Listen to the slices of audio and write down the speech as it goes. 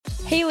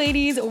Hey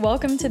ladies,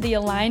 welcome to the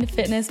Aligned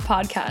Fitness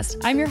Podcast.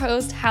 I'm your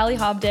host, Hallie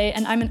Hobday,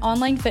 and I'm an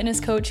online fitness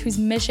coach whose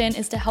mission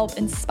is to help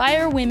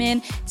inspire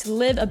women to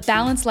live a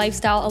balanced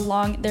lifestyle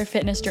along their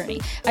fitness journey.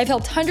 I've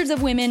helped hundreds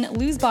of women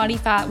lose body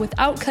fat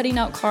without cutting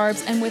out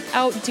carbs and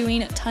without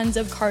doing tons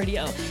of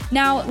cardio.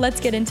 Now, let's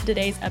get into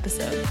today's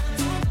episode.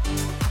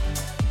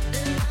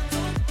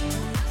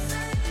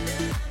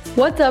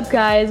 What's up,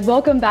 guys?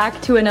 Welcome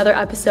back to another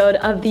episode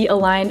of the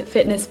Aligned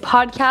Fitness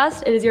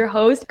Podcast. It is your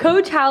host,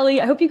 Coach Hallie.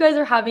 I hope you guys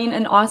are having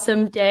an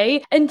awesome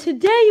day. And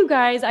today, you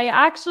guys, I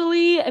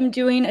actually am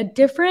doing a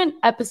different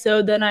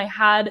episode than I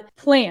had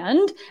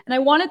planned. And I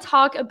want to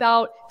talk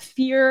about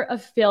fear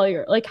of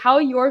failure, like how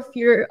your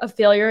fear of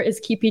failure is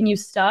keeping you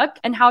stuck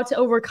and how to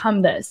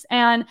overcome this.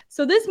 And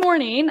so this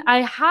morning,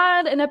 I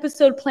had an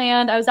episode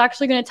planned. I was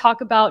actually going to talk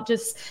about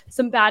just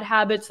some bad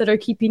habits that are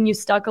keeping you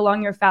stuck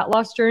along your fat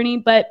loss journey,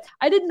 but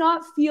I did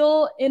not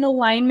feel in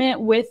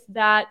alignment with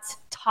that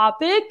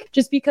topic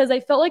just because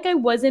I felt like I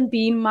wasn't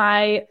being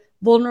my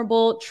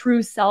vulnerable,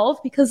 true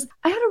self because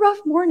I had a rough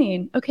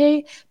morning.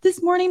 Okay.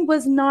 This morning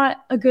was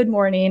not a good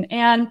morning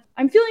and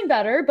I'm feeling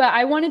better, but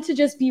I wanted to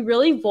just be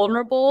really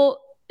vulnerable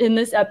in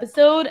this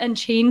episode and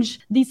change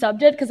the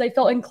subject because I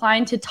felt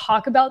inclined to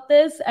talk about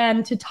this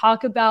and to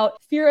talk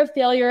about fear of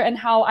failure and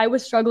how I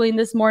was struggling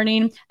this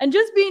morning. And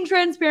just being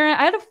transparent,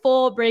 I had a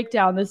full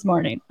breakdown this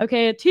morning.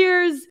 Okay.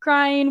 Tears,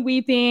 crying,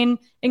 weeping,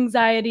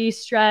 anxiety,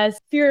 stress,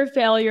 fear of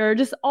failure,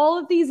 just all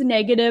of these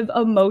negative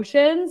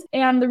emotions.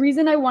 And the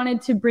reason I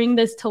wanted to bring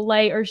this to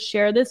light or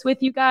share this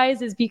with you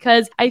guys is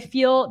because I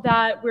feel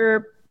that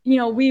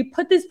we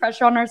put this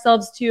pressure on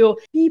ourselves to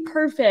be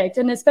perfect.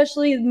 And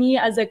especially me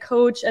as a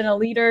coach and a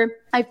leader,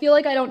 I feel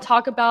like I don't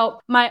talk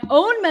about my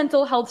own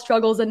mental health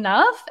struggles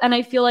enough. And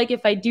I feel like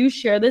if I do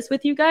share this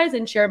with you guys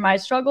and share my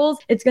struggles,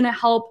 it's going to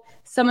help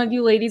some of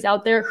you ladies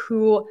out there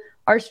who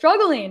are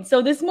struggling.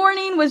 So this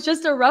morning was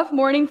just a rough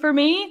morning for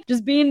me,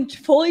 just being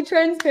fully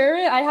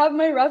transparent. I have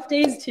my rough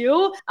days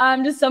too.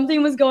 Just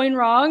something was going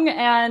wrong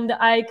and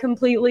I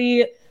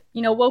completely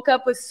woke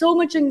up with so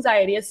much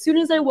anxiety. As soon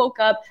as I woke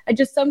up,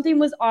 something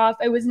was off.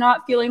 I was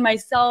not feeling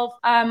myself.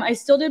 I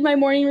still did my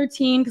morning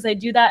routine because I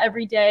do that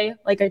every day.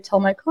 Like I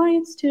tell my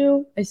clients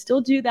to, I still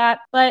do that.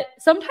 But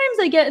sometimes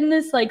I get in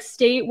this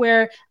state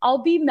where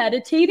I'll be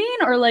meditating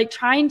or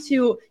trying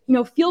to,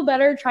 feel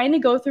better, trying to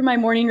go through my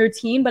morning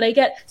routine. But I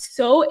get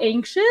so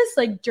anxious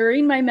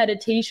during my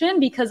meditation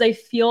because I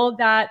feel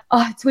that,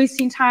 it's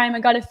wasting time.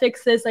 I got to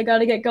fix this. I got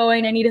to get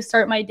going. I need to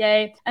start my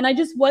day. And I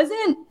just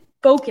wasn't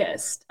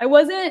focused. I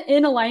wasn't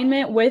in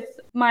alignment with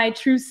my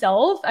true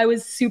self. I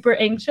was super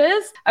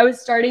anxious. I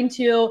was starting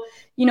to,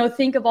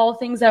 think of all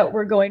things that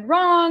were going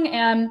wrong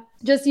and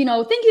just,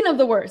 thinking of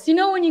the worst.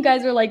 When you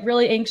guys are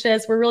really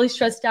anxious, we're really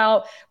stressed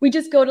out. We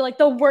just go to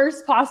the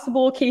worst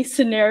possible case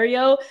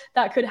scenario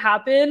that could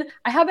happen.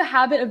 I have a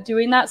habit of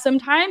doing that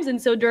sometimes.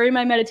 And so during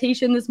my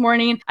meditation this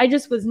morning, I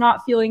just was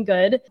not feeling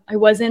good. I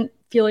wasn't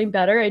feeling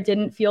better. I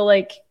didn't feel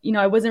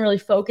I wasn't really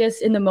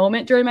focused in the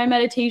moment during my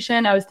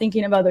meditation. I was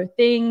thinking of other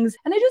things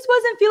and I just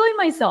wasn't feeling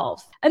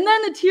myself. And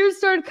then the tears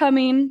started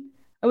coming.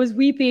 I was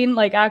weeping,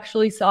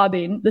 actually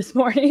sobbing this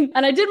morning.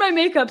 And I did my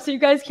makeup, so you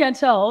guys can't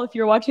tell if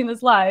you're watching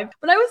this live.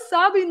 But I was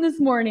sobbing this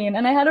morning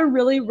and I had a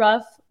really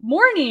rough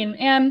morning.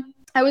 And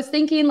I was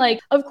thinking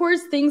of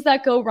course, things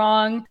that go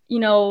wrong,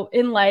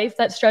 in life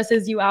that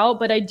stresses you out.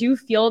 But I do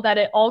feel that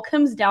it all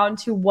comes down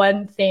to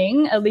one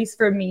thing, at least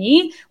for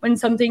me, when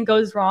something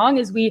goes wrong,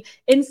 is we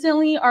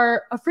instantly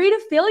are afraid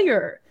of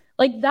failure.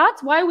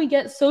 That's why we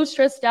get so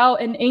stressed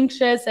out and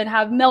anxious and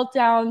have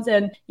meltdowns.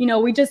 And,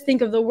 we just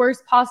think of the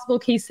worst possible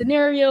case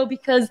scenario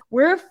because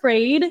we're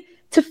afraid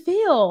to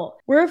fail.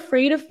 We're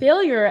afraid of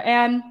failure.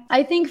 And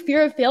I think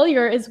fear of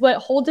failure is what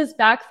holds us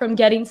back from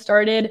getting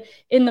started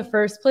in the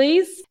first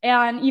place.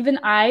 And even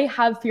I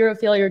have fear of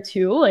failure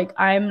too.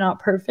 I'm not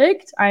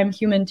perfect. I'm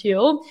human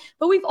too,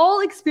 but we've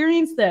all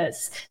experienced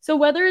this. So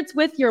whether it's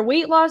with your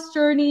weight loss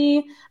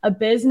journey, a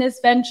business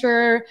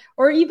venture,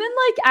 or even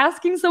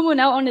asking someone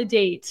out on a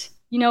date,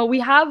 we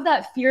have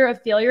that fear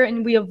of failure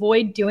and we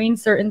avoid doing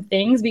certain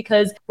things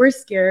because we're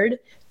scared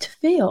to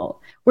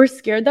fail. We're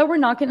scared that we're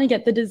not going to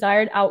get the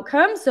desired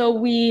outcome. So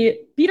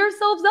we beat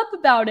ourselves up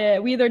about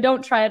it. We either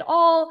don't try at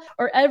all,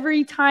 or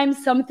every time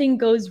something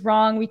goes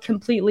wrong, we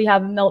completely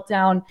have a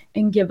meltdown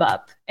and give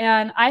up.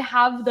 And I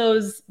have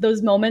those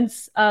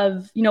moments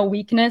of,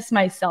 weakness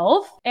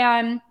myself.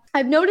 And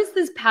I've noticed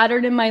this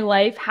pattern in my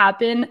life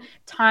happen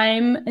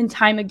time and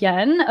time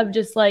again of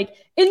just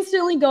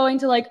instantly going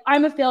to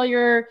I'm a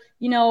failure,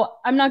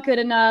 I'm not good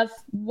enough,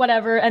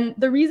 whatever. And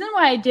the reason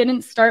why I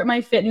didn't start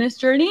my fitness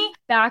journey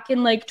back in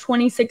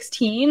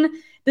 2016,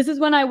 this is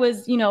when I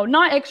was,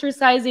 not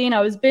exercising.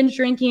 I was binge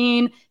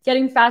drinking,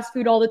 getting fast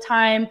food all the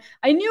time.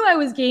 I knew I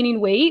was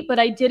gaining weight, but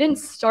I didn't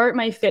start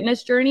my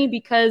fitness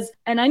journey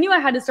and I knew I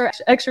had to start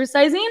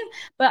exercising,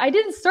 but I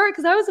didn't start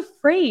because I was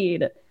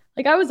afraid.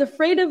 I was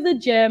afraid of the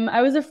gym.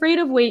 I was afraid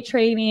of weight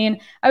training.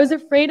 I was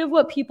afraid of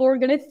what people were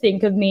going to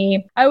think of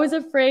me. I was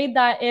afraid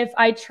that if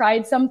I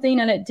tried something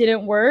and it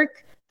didn't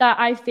work, that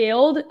I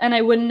failed and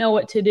I wouldn't know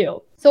what to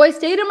do. So I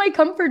stayed in my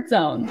comfort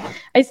zone.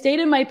 I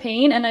stayed in my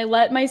pain and I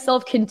let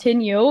myself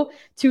continue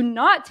to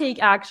not take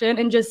action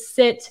and just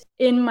sit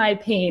in my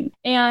pain.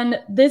 And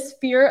this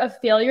fear of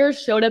failure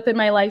showed up in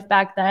my life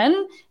back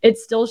then. It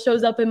still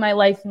shows up in my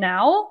life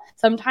now,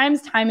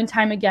 sometimes time and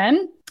time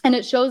again. And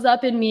it shows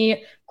up in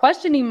me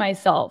questioning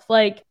myself,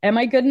 like, am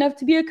I good enough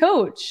to be a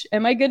coach?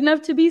 Am I good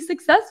enough to be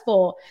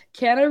successful?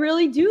 Can I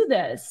really do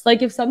this?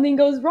 Like, if something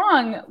goes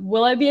wrong,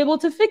 will I be able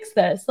to fix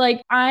this?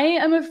 Like, I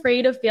am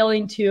afraid of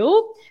failing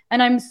too.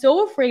 And I'm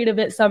so afraid of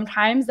it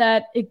sometimes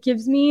that it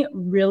gives me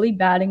really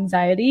bad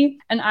anxiety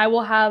and I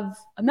will have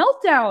a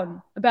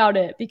meltdown about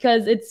it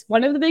because it's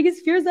one of the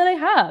biggest fears that I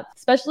have,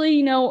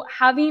 especially,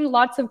 having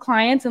lots of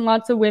clients and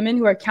lots of women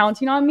who are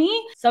counting on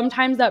me.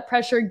 Sometimes that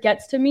pressure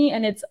gets to me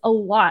and it's a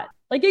lot.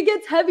 Like, it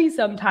gets heavy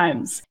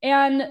sometimes.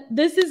 And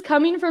this is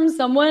coming from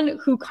someone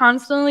who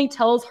constantly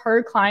tells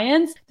her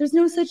clients, there's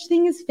no such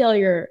thing as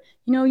failure.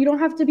 You don't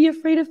have to be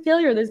afraid of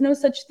failure. There's no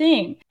such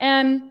thing.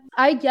 And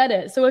I get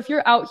it. So if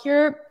you're out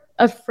here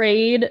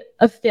afraid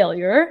of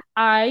failure,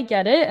 I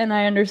get it. And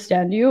I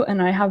understand you. And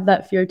I have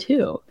that fear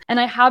too. And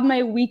I have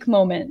my weak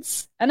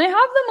moments and I have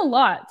them a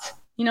lot.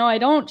 I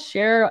don't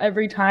share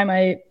every time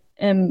I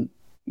am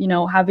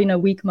having a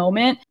weak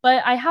moment,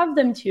 but I have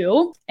them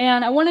too.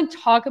 And I want to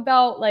talk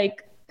about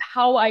like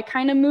how I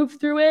kind of move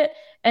through it.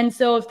 And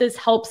so if this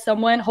helps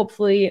someone,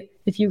 hopefully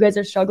if you guys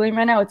are struggling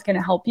right now, it's going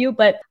to help you.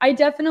 But I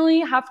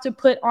definitely have to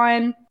put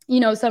on,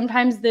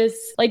 sometimes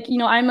this, like,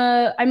 I'm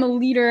a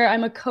leader,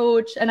 I'm a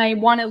coach, and I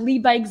want to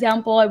lead by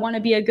example. I want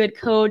to be a good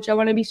coach. I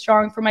want to be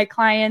strong for my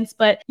clients,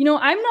 but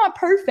I'm not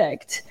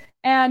perfect.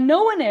 And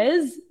no one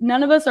is.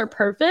 None of us are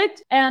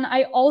perfect. And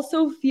I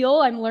also feel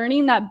I'm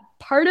learning that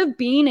part of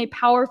being a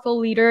powerful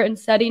leader and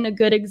setting a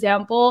good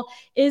example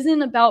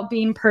isn't about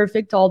being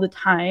perfect all the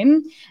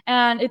time.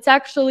 And it's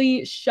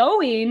actually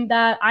showing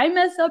that I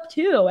mess up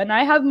too. And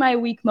I have my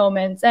weak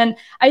moments. And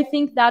I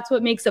think that's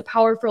what makes a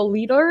powerful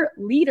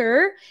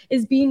leader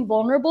is being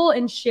vulnerable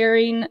and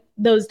sharing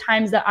those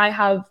times that I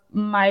have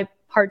my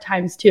hard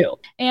times too.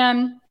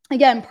 And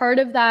again, part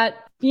of that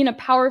being a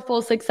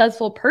powerful,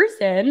 successful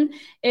person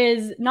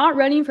is not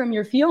running from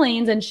your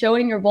feelings and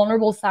showing your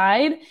vulnerable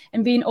side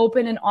and being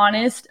open and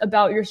honest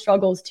about your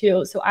struggles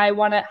too. So I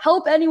want to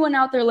help anyone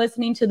out there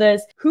listening to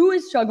this who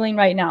is struggling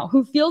right now,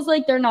 who feels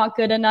like they're not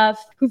good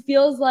enough, who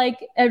feels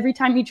like every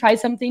time you try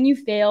something, you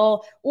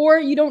fail, or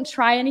you don't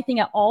try anything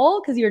at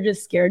all because you're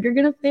just scared you're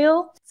going to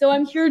fail. So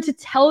I'm here to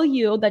tell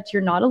you that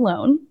you're not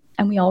alone.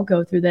 And we all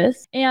go through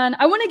this. And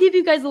I want to give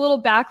you guys a little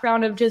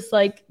background of just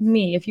like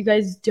me. If you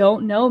guys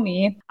don't know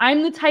me,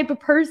 I'm the type of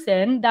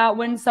person that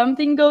when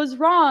something goes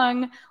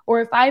wrong,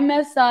 or if I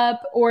mess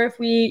up, or if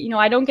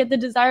I don't get the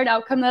desired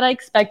outcome that I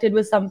expected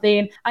with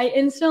something, I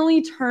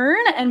instantly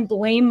turn and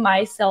blame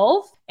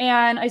myself.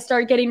 And I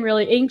start getting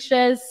really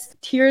anxious.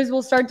 Tears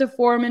will start to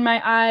form in my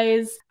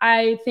eyes.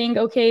 I think,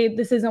 okay,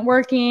 this isn't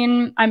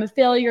working. I'm a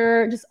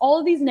failure. Just all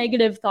of these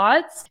negative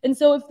thoughts. And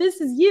so if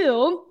this is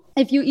you,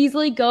 if you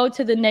easily go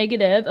to the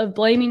negative of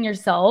blaming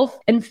yourself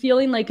and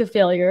feeling like a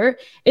failure,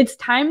 it's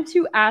time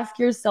to ask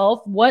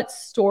yourself, what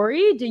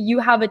story do you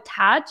have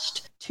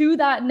attached to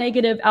that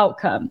negative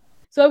outcome?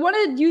 So I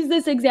want to use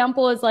this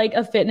example as like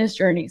a fitness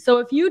journey. So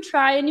if you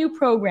try a new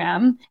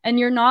program and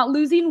you're not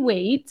losing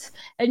weight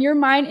and your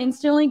mind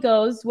instantly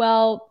goes,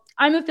 well,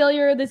 I'm a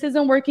failure. This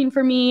isn't working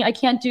for me. I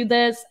can't do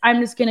this.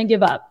 I'm just going to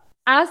give up.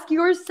 Ask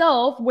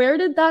yourself, where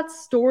did that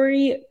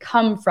story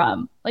come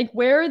from? Like,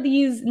 where are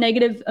these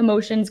negative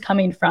emotions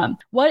coming from?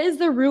 What is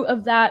the root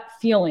of that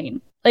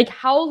feeling? Like,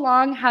 how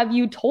long have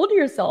you told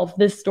yourself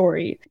this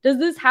story? Does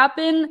this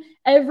happen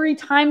every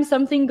time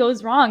something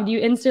goes wrong? Do you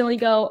instantly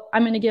go,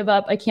 I'm going to give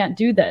up. I can't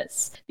do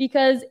this?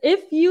 Because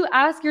if you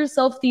ask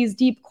yourself these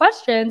deep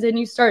questions and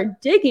you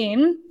start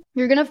digging,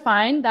 you're going to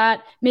find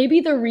that maybe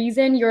the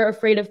reason you're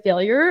afraid of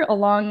failure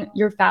along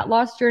your fat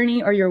loss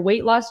journey or your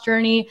weight loss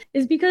journey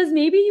is because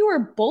maybe you were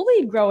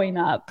bullied growing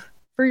up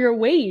for your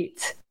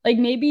weight. Like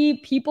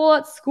maybe people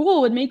at school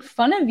would make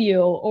fun of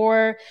you,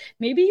 or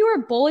maybe you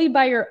were bullied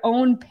by your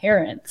own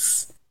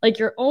parents, like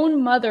your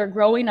own mother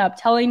growing up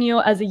telling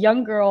you as a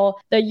young girl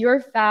that you're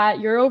fat,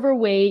 you're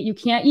overweight, you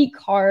can't eat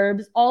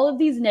carbs, all of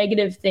these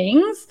negative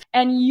things.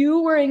 And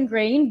you were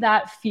ingrained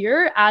that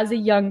fear as a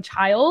young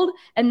child.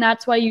 And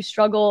that's why you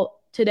struggle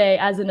today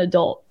as an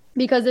adult.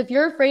 Because if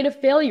you're afraid of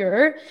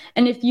failure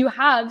and if you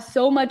have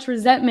so much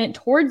resentment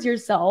towards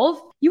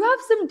yourself, you have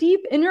some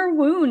deep inner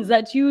wounds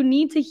that you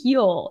need to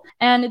heal.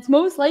 And it's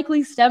most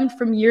likely stemmed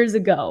from years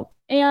ago.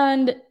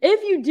 And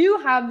if you do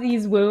have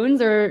these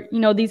wounds or,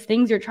 these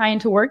things you're trying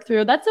to work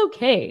through, that's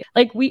okay.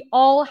 Like we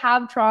all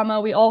have trauma.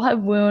 We all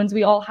have wounds.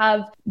 We all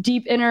have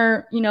deep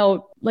inner,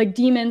 like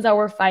demons that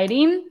we're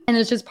fighting. And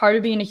it's just part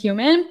of being a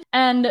human.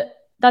 And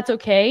that's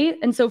okay.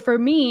 And so for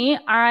me,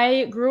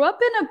 I grew up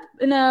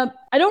in a,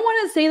 I don't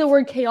want to say the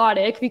word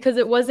chaotic because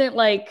it wasn't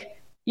like,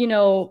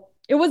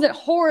 it wasn't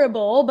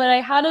horrible, but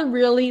I had a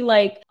really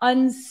like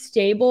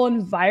unstable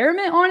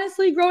environment,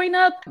 honestly, growing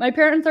up. My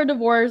parents are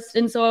divorced.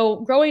 And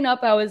so growing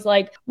up, I was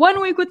like 1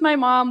 week with my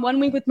mom, 1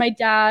 week with my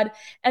dad,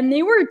 and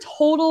they were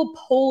total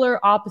polar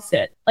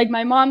opposite. Like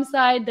my mom's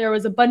side, there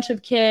was a bunch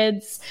of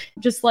kids,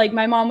 just like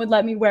my mom would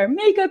let me wear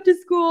makeup to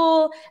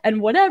school and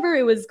whatever.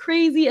 It was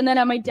crazy. And then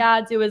at my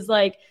dad's, it was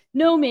like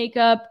no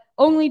makeup,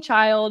 only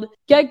child,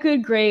 get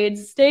good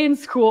grades, stay in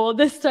school,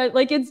 this type,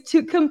 like it's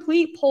two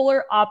complete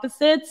polar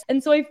opposites.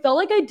 And so I felt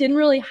like I didn't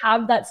really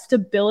have that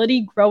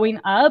stability growing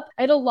up.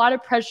 I had a lot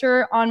of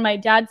pressure on my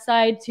dad's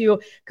side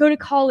to go to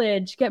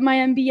college, get my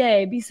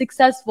MBA, be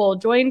successful,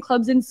 join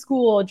clubs in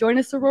school, join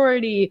a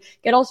sorority,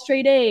 get all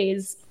straight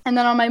A's. And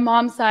then on my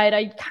mom's side,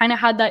 I kind of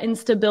had that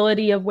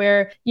instability of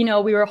where, we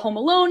were home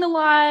alone a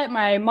lot.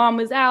 My mom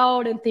was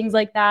out and things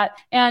like that.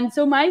 And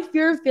so my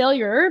fear of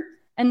failure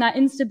and that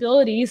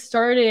instability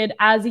started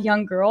as a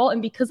young girl.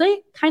 And because I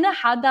kind of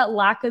had that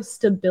lack of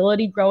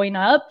stability growing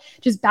up,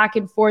 just back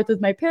and forth with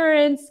my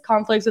parents,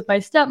 conflicts with my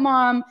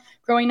stepmom,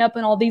 growing up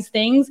and all these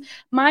things,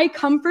 my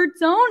comfort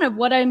zone of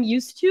what I'm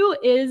used to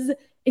is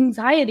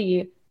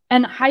anxiety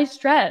and high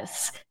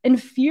stress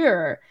and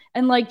fear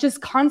and like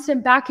just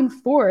constant back and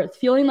forth,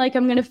 feeling like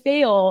I'm going to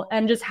fail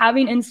and just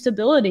having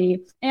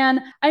instability. And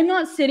I'm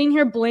not sitting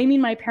here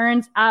blaming my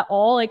parents at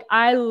all. Like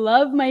I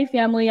love my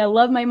family. I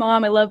love my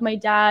mom. I love my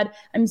dad.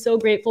 I'm so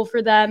grateful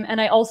for them.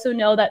 And I also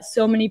know that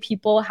so many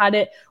people had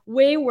it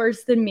way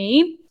worse than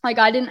me. Like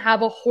I didn't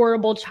have a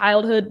horrible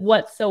childhood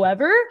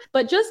whatsoever,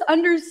 but just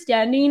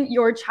understanding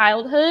your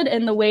childhood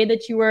and the way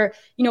that you were,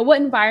 what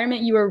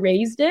environment you were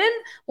raised in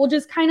will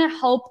just kind of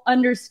help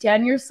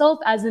understand yourself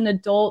as an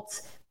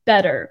adult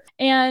better.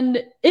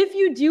 And if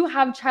you do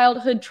have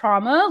childhood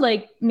trauma,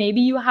 like maybe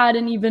you had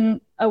an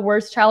even a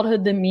worse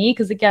childhood than me,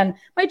 because again,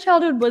 my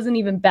childhood wasn't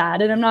even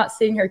bad. And I'm not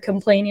sitting here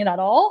complaining at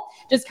all,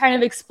 just kind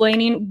of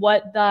explaining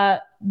what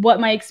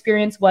my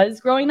experience was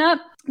growing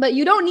up. But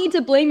you don't need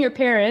to blame your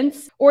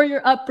parents or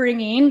your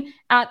upbringing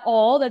at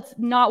all. That's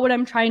not what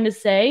I'm trying to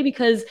say,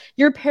 because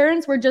your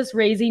parents were just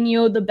raising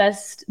you the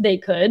best they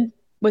could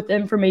with the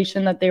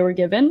information that they were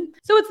given.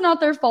 So it's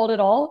not their fault at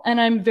all. And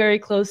I'm very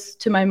close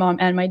to my mom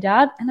and my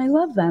dad, and I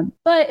love them.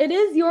 But it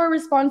is your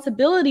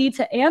responsibility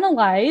to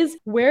analyze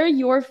where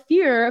your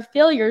fear of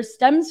failure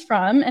stems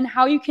from and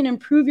how you can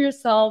improve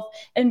yourself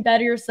and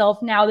better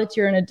yourself now that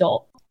you're an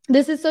adult.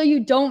 This is so you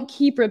don't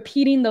keep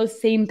repeating those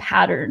same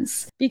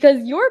patterns,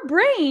 because your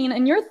brain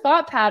and your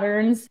thought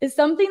patterns is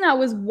something that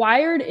was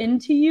wired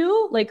into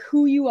you, like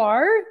who you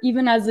are,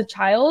 even as a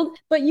child,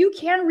 but you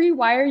can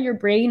rewire your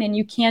brain and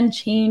you can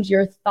change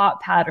your thought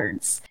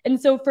patterns.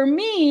 And so for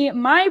me,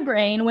 my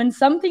brain, when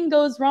something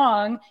goes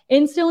wrong,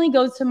 instantly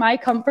goes to my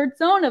comfort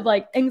zone of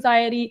like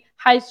anxiety,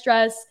 high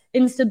stress,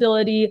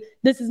 instability.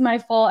 This is my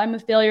fault. I'm a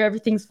failure.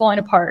 Everything's falling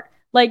apart.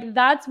 Like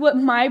that's what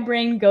my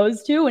brain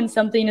goes to when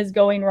something is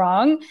going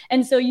wrong.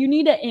 And so you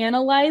need to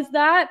analyze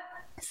that,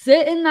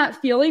 sit in that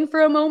feeling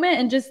for a moment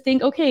and just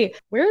think, okay,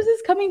 where is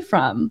this coming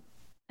from?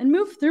 And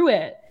move through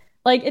it.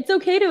 Like it's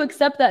okay to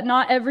accept that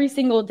not every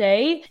single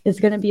day is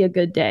going to be a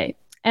good day.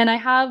 And I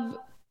have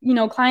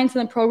clients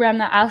in the program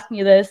that ask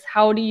me this: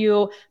 how do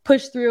you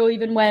push through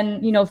even when,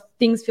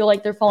 things feel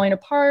like they're falling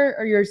apart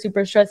or you're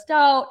super stressed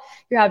out,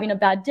 you're having a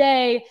bad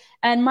day?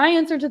 And my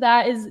answer to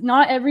that is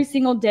not every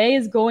single day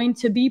is going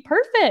to be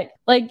perfect.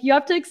 Like you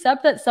have to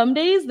accept that some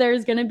days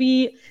there's going to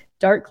be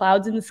dark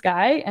clouds in the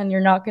sky and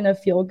you're not going to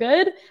feel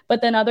good.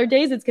 But then other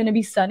days it's going to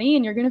be sunny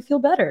and you're going to feel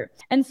better.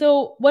 And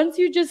so once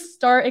you just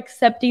start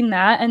accepting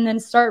that and then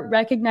start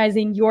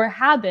recognizing your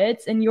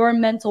habits and your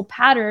mental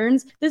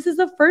patterns, this is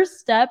the first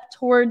step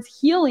towards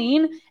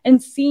healing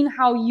and seeing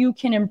how you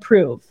can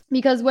improve.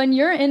 Because when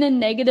you're in a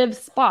negative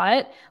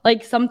spot,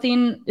 like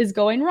something is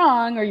going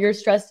wrong or you're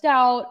stressed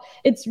out,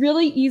 it's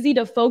really easy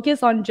to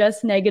focus on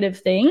just negative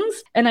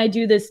things. And I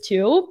do this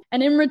too.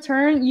 And in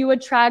return, you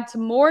attract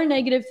more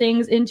negative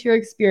things into your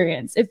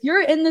experience. If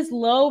you're in this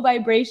low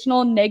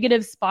vibrational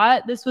negative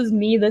spot, this was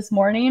me this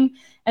morning,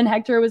 and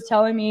Hector was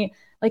telling me,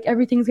 like,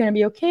 everything's going to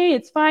be okay.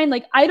 It's fine.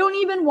 Like, I don't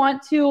even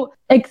want to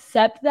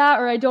accept that,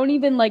 or I don't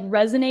even like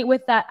resonate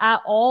with that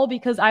at all,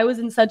 because I was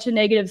in such a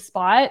negative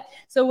spot.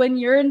 So when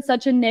you're in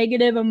such a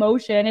negative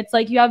emotion, it's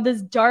like you have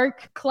this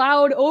dark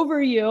cloud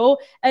over you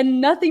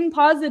and nothing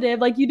positive.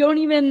 Like you don't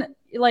even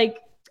like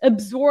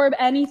absorb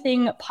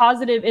anything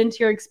positive into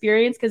your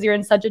experience because you're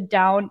in such a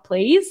down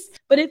place.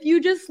 But if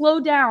you just slow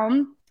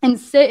down and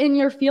sit in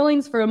your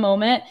feelings for a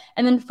moment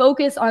and then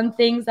focus on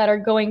things that are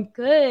going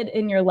good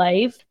in your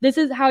life, this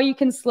is how you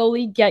can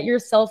slowly get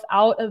yourself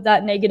out of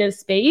that negative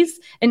space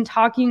and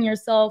talking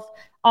yourself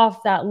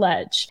off that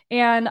ledge.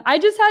 And I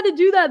just had to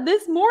do that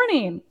this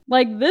morning.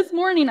 Like this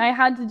morning, I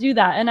had to do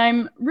that. And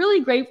I'm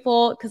really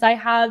grateful because I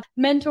have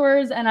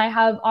mentors and I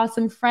have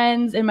awesome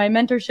friends in my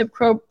mentorship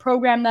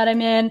program that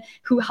I'm in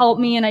who help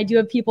me. And I do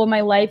have people in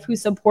my life who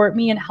support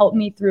me and help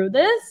me through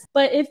this.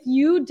 But if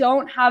you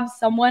don't have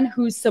someone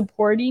who's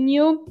supporting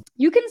you,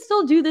 you can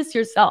still do this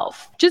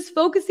yourself. Just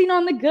focusing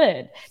on the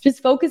good,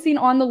 just focusing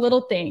on the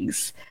little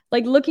things.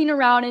 like looking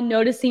around and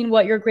noticing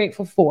what you're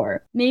grateful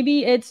for.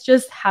 Maybe it's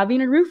just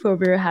having a roof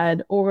over your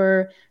head,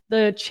 or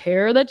the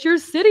chair that you're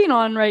sitting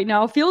on right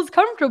now feels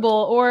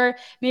comfortable, or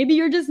maybe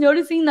you're just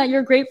noticing that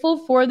you're grateful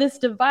for this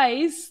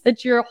device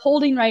that you're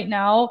holding right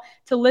now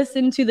to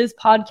listen to this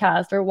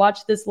podcast or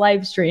watch this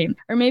live stream.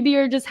 Or maybe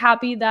you're just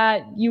happy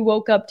that you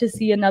woke up to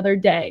see another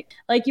day.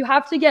 Like, you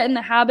have to get in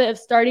the habit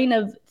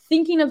of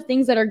thinking of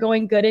things that are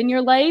going good in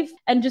your life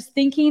and just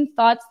thinking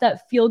thoughts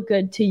that feel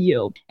good to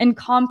you and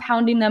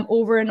compounding them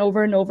over and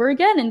over and over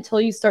again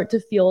until you start to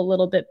feel a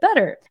little bit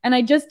better. And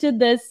I just did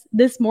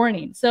this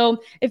morning.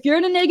 So if you're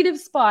in a negative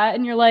spot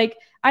and you're like,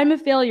 I'm a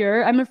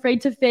failure, I'm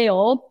afraid to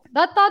fail,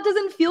 that thought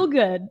doesn't feel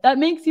good. That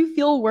makes you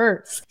feel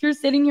worse. If you're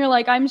sitting here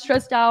like, I'm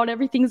stressed out,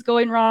 everything's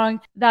going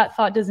wrong, that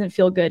thought doesn't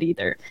feel good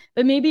either.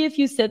 But maybe if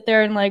you sit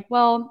there and like,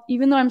 well,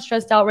 even though I'm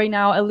stressed out right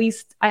now, at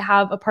least I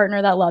have a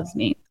partner that loves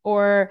me.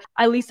 Or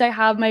at least I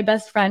have my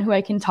best friend who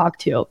I can talk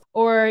to.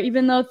 Or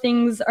even though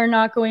things are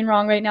not going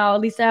wrong right now, at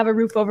least I have a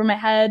roof over my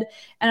head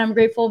and I'm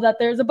grateful that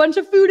there's a bunch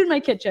of food in my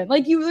kitchen.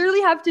 Like, you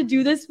literally have to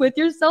do this with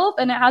yourself,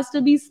 and it has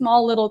to be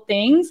small little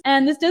things.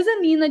 And this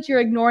doesn't mean that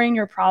you're ignoring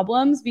your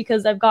problems,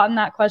 because I've gotten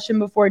that question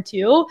before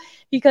too,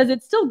 because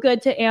it's still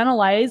good to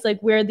analyze like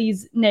where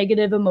these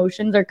negative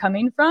emotions are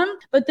coming from.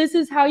 But this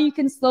is how you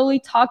can slowly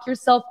talk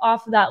yourself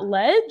off of that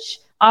ledge,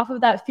 off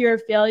of that fear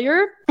of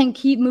failure, and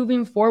keep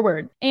moving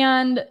forward.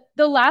 And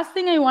the last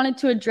thing I wanted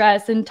to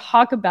address and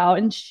talk about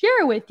and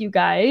share with you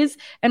guys,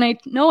 and I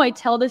know I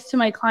tell this to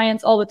my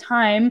clients all the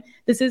time,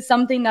 this is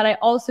something that I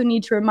also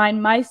need to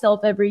remind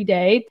myself every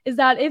day, is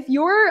that if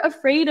you're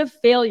afraid of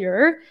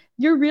failure,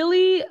 you're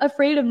really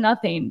afraid of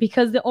nothing,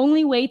 because the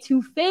only way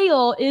to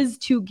fail is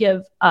to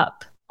give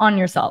up on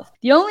yourself.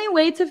 The only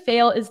way to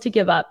fail is to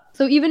give up.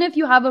 So even if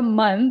you have a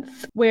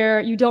month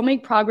where you don't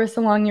make progress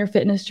along your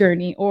fitness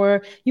journey,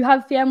 or you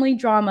have family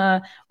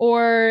drama,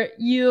 or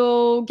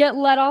you get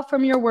let off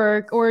from your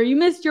work, or you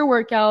missed your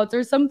workouts,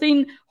 or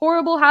something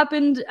horrible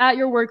happened at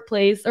your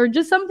workplace, or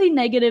just something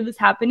negative is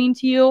happening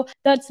to you,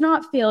 that's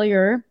not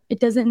failure. It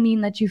doesn't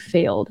mean that you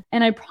failed.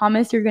 And I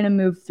promise you're going to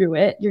move through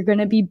it. You're going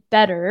to be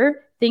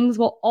better. Things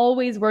will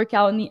always work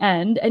out in the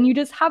end. And you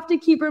just have to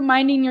keep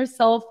reminding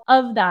yourself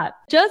of that.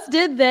 Just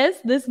did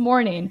this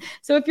morning.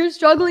 So if you're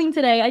struggling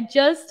today, I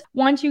just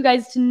want you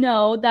guys to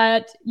know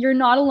that you're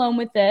not alone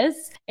with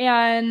this.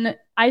 And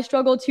I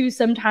struggle too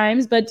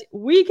sometimes, but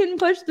we can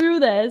push through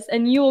this,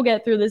 and you will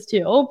get through this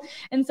too.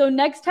 And so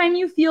next time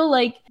you feel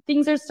like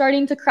things are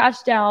starting to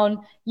crash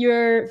down,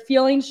 you're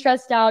feeling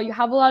stressed out, you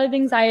have a lot of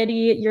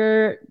anxiety,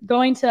 you're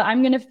going to,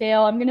 I'm going to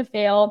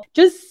fail.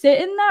 Just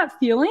sit in that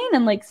feeling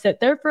and like sit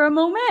there for a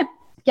moment.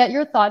 Get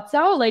your thoughts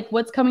out, like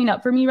what's coming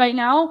up for me right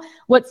now?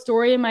 What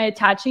story am I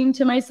attaching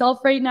to myself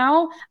right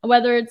now?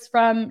 Whether it's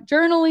from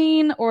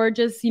journaling or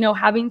just,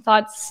 having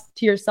thoughts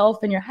to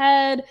yourself in your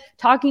head,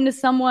 talking to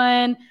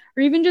someone,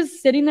 or even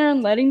just sitting there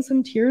and letting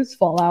some tears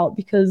fall out,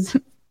 because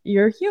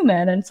you're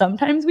human and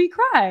sometimes we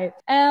cry.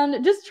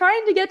 And just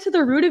trying to get to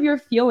the root of your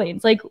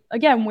feelings. Like,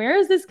 again, where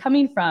is this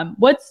coming from?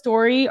 What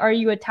story are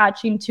you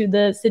attaching to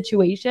the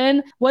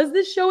situation? Was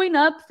this showing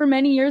up for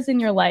many years in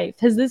your life?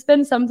 Has this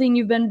been something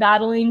you've been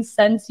battling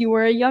since you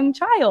were a young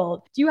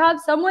child? Do you have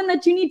someone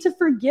that you need to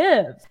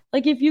forgive?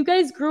 Like, if you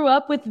guys grew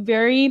up with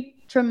very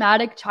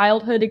traumatic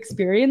childhood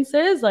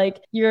experiences,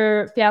 like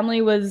your family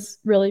was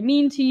really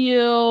mean to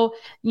you,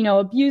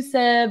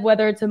 abusive,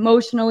 whether it's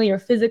emotionally or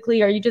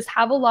physically, or you just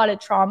have a lot of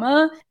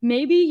trauma,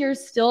 maybe you're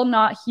still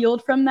not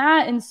healed from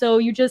that. And so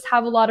you just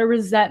have a lot of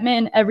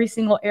resentment in every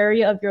single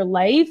area of your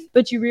life.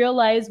 But you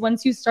realize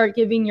once you start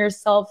giving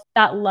yourself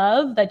that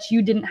love that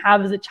you didn't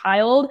have as a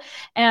child,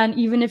 and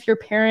even if your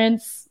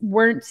parents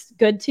weren't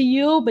good to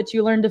you, but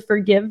you learn to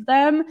forgive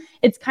them,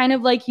 it's kind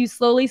of like you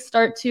slowly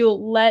start to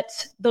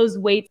let those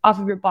weights off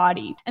of your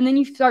body. And then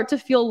you start to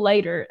feel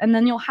lighter, and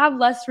then you'll have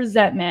less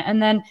resentment.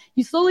 And then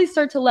you slowly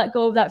start to let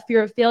go of that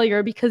fear of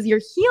failure, because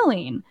you're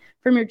healing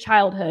from your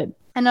childhood.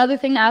 Another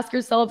thing to ask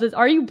yourself is,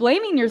 are you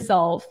blaming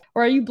yourself,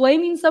 or are you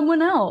blaming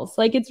someone else?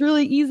 Like, it's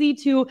really easy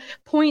to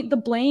point the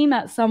blame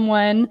at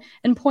someone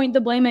and point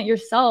the blame at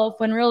yourself,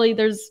 when really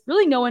there's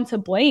really no one to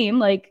blame.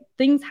 Like,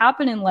 things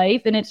happen in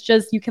life, and it's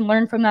just, you can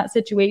learn from that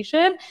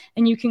situation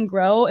and you can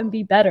grow and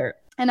be better.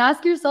 And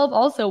ask yourself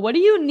also, what do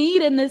you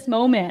need in this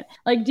moment?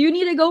 Like, do you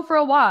need to go for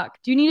a walk?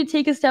 Do you need to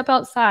take a step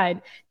outside?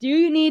 Do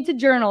you need to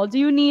journal? Do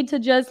you need to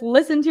just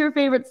listen to your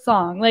favorite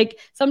song? Like,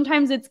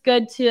 sometimes it's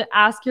good to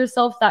ask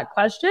yourself that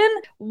question.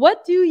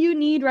 What do you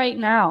need right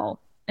now?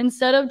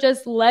 Instead of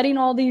just letting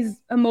all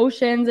these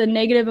emotions and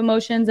negative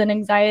emotions and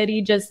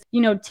anxiety just,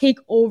 take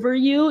over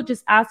you,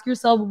 just ask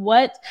yourself,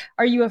 what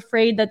are you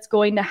afraid that's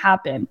going to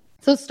happen?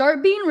 So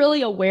start being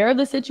really aware of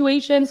the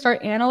situation,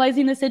 start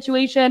analyzing the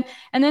situation,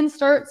 and then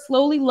start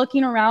slowly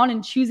looking around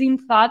and choosing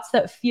thoughts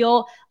that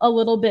feel a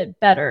little bit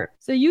better.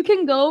 So you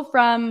can go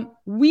from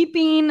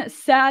weeping,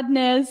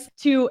 sadness,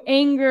 to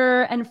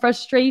anger and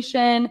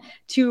frustration,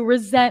 to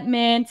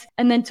resentment,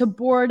 and then to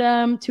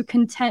boredom, to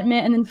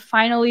contentment, and then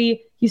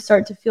finally you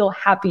start to feel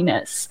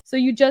happiness. So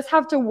you just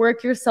have to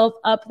work yourself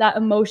up that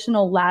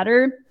emotional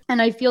ladder.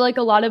 And I feel like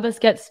a lot of us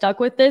get stuck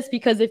with this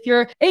because if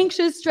you're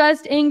anxious,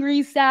 stressed,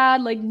 angry,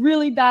 sad, like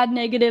really bad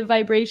negative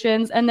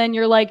vibrations, and then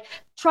you're like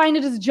trying to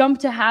just jump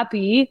to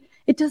happy,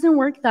 it doesn't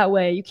work that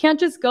way. You can't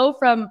just go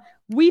from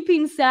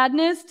weeping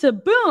sadness to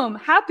boom,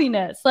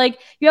 happiness. Like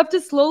you have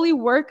to slowly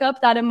work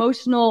up that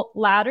emotional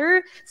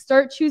ladder,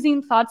 start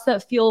choosing thoughts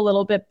that feel a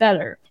little bit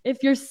better.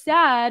 If you're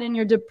sad and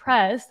you're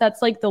depressed,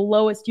 that's like the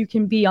lowest you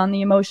can be on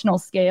the emotional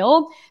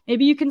scale.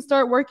 Maybe you can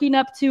start working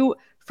up to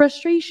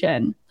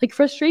frustration. Like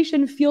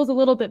frustration feels a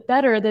little bit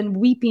better than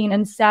weeping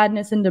and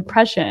sadness and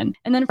depression.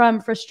 And then from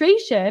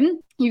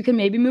frustration, you can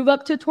maybe move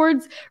up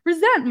towards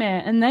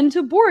resentment, and then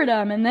to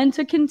boredom, and then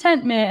to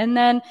contentment, and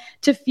then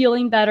to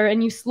feeling better.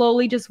 And you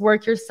slowly just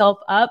work yourself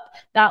up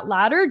that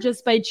ladder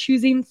just by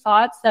choosing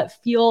thoughts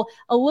that feel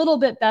a little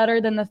bit better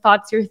than the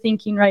thoughts you're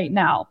thinking right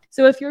now.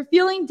 So if you're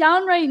feeling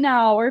down right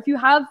now, or if you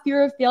have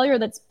fear of failure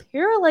that's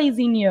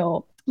paralyzing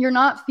you, you're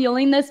not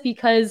feeling this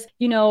because,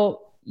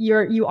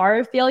 you are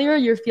a failure.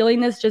 You're feeling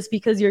this just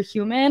because you're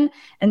human.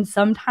 And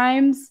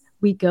sometimes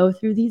we go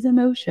through these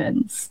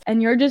emotions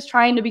and you're just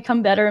trying to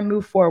become better and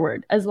move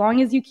forward. As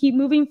long as you keep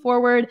moving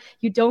forward,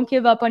 you don't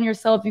give up on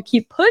yourself, you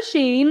keep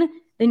pushing,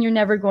 then you're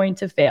never going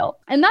to fail.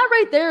 And that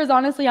right there is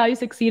honestly how you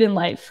succeed in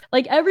life.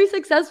 Like every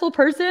successful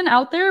person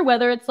out there,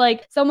 whether it's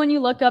like someone you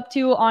look up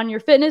to on your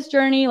fitness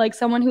journey, like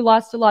someone who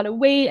lost a lot of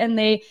weight and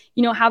they,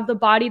 have the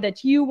body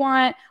that you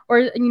want,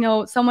 or,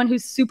 someone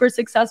who's super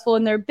successful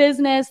in their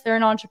business, they're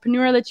an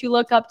entrepreneur that you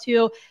look up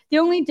to. The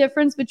only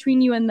difference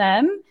between you and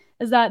them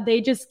is that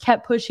they just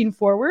kept pushing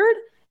forward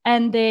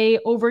and they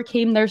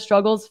overcame their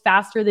struggles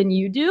faster than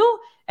you do.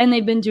 And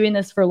they've been doing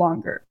this for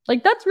longer.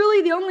 Like that's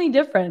really the only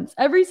difference.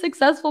 Every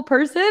successful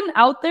person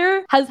out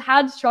there has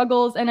had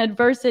struggles and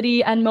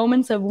adversity and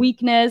moments of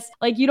weakness.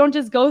 Like you don't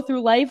just go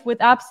through life with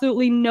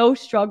absolutely no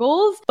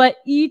struggles, but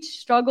each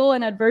struggle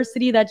and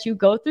adversity that you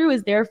go through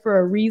is there for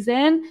a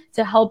reason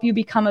to help you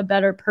become a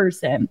better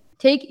person.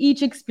 Take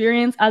each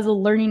experience as a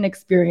learning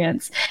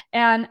experience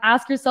and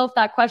ask yourself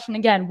that question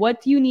again.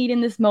 What do you need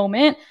in this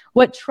moment?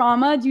 What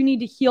trauma do you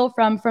need to heal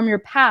from your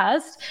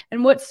past?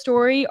 And what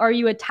story are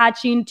you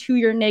attaching to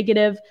your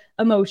negative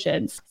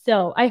emotions?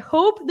 So I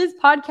hope this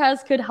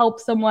podcast could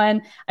help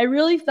someone. I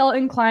really felt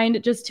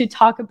inclined just to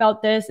talk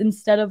about this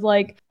instead of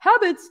like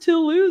habits to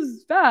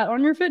lose fat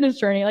on your fitness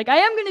journey. Like I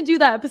am going to do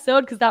that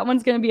episode because that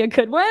one's going to be a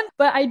good one,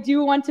 but I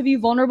do want to be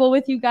vulnerable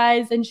with you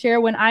guys and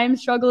share when I'm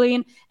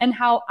struggling and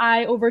how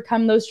I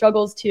overcome those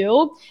struggles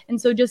too. And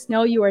so just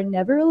know you are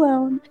never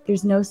alone.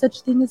 There's no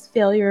such thing as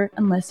failure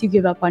unless you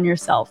give up on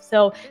yourself.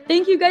 So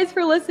thank you guys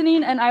for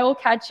listening, and I will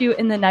catch you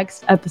in the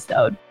next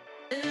episode.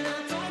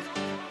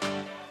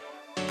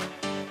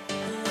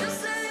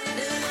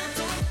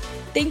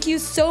 Thank you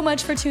so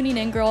much for tuning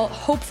in, girl.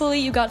 Hopefully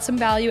you got some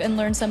value and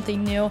learned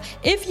something new.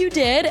 If you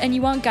did and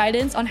you want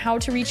guidance on how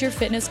to reach your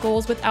fitness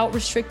goals without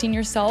restricting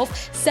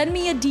yourself, send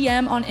me a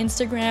DM on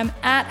Instagram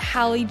at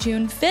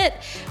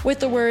HallieJuneFit with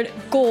the word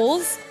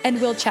goals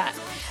and we'll chat.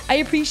 I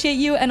appreciate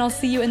you and I'll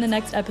see you in the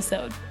next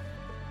episode.